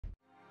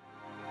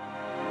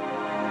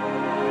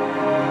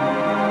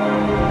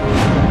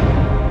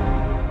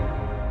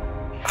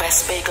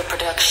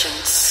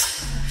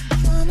Productions.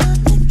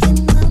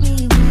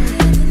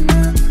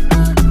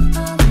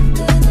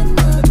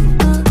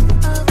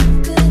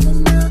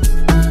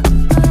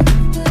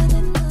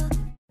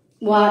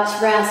 Watch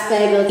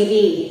Rasbagle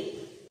TV.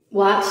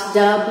 Watch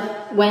Dub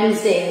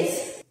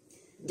Wednesdays.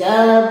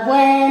 Dub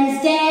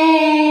Wednesdays.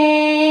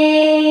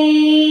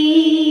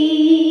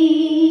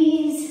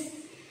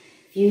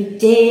 If you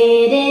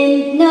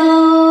didn't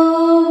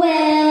know,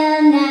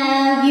 well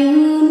now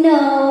you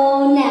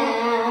know now.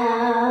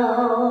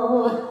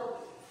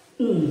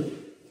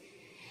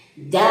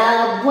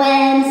 Dub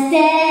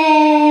Wednesday.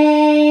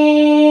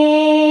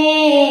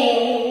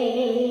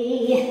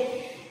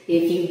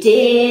 If you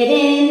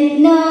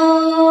didn't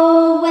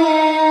know,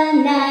 well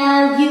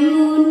now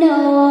you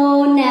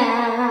know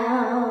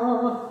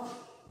now.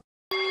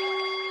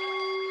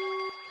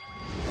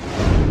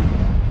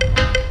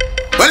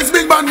 Well, it's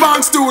Big Bad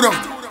Van Studio.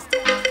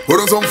 Put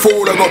on some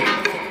food I go.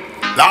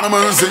 Lord of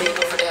mercy.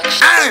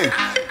 Hey!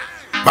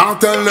 I'll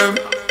tell them.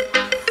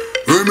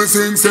 When me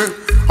sing say,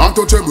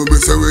 untouchable, me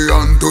say we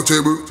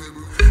untouchable.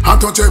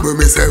 Untouchable,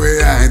 me say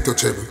we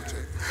untouchable.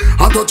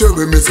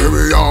 Untouchable, me say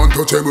we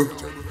untouchable.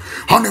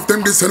 And if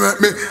them listen with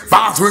me,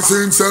 fast we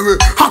sing say we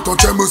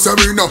untouchable, say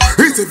we no.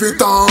 Easy if you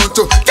touch,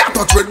 can't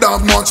touch with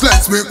that much.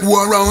 Let's make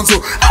war around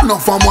so.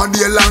 Enough from one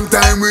day, long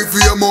time we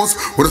famous.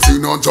 When I see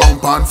no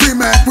jump and feel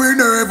make we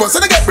nervous.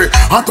 And I get me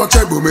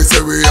untouchable, me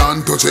say we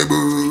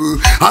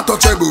untouchable.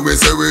 Untouchable, me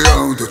say we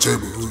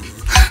untouchable.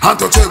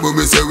 Untouchable,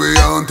 me say we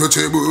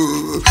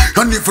untouchable.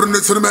 And if you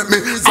listen make me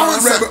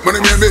unrebel, money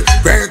me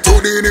pay to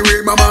the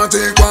anyway, my man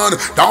take one.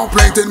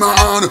 Dubplate in my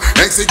hand,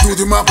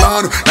 executing my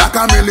plan. Like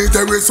a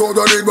military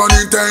soldier, need one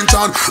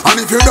intention. And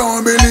if you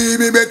don't believe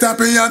me, better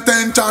pay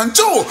attention.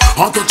 True,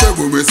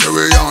 untouchable, me say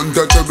we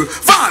untouchable.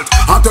 Fault,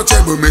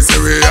 untouchable, me say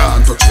we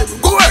untouchable.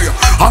 Go away,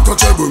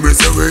 untouchable, me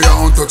say we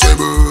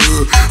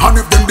untouchable. And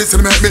if them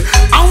listen make me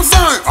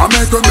outside, I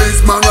make a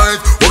miss my right.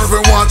 What if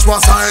you watch my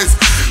size?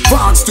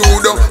 Back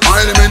studio,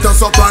 element of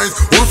surprise.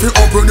 If you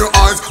open your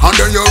eyes and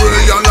then you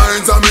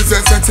realize I'm in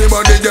sexy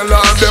body, you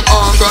love them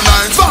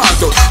organized.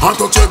 But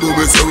untouchable,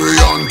 me say we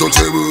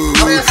untouchable.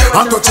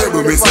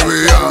 Untouchable, me say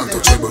we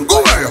untouchable.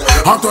 Go away,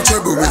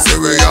 untouchable, me say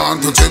we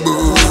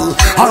untouchable.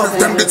 And if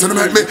them listen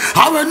make me,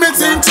 how it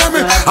makes it to me.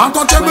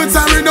 Untouchable,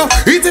 say we know.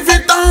 It if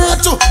it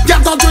touch you,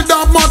 get touch with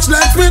that much.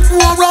 Let's make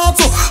war out.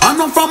 I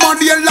know from a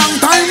day long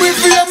time we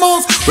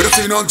famous. But if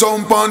you no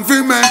jump on,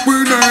 we make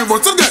we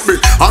nervous. So get me,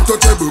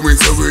 untouchable, me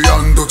say we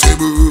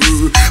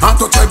untouchable.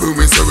 Untouchable,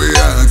 me say we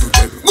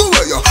untouchable. Go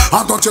away,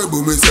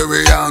 untouchable, me say we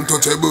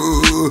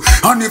untouchable.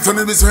 And if you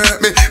need me,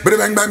 but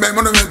bang bang bang,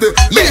 money me.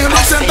 Yeah,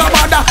 my center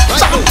bada,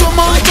 jump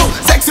tomato,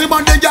 sexy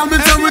body, girl, me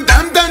say we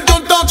damn to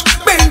touch.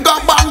 Bang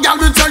bang bang, girl,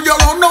 me say you're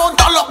on no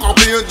look up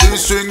here.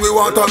 This string we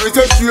want to me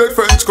say straight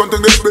French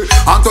content get me.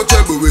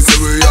 Untouchable, me say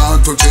we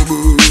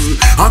untouchable.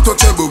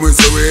 Untouchable, me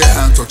say we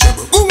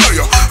untouchable. Go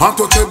away,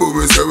 untouchable,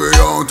 me say we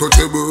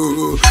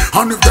untouchable.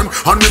 And if them,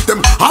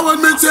 I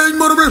want me saying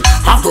money me.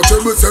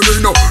 Untouchable, say we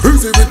know.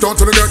 Easy we touch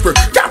to the get me.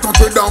 Can't touch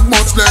with that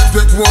much. Let's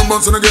take 1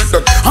 month and get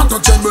that.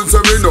 Untouchable,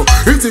 say we know.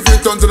 Easy we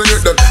touch to the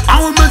get that.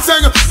 I want me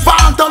saying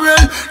fast away.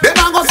 Then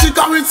I go sick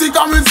away, sick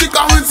away, sick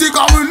away, sick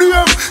away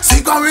name.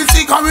 Sick away,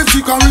 sick away,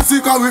 sick away,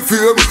 sick away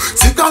fame.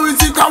 Sick away,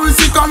 sick away,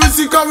 sick away,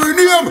 sick away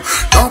name.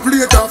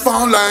 Dubplate a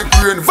found like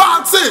rain.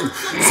 Vaccine.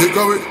 Sick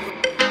away.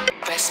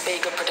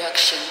 Rasbagle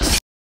Productions.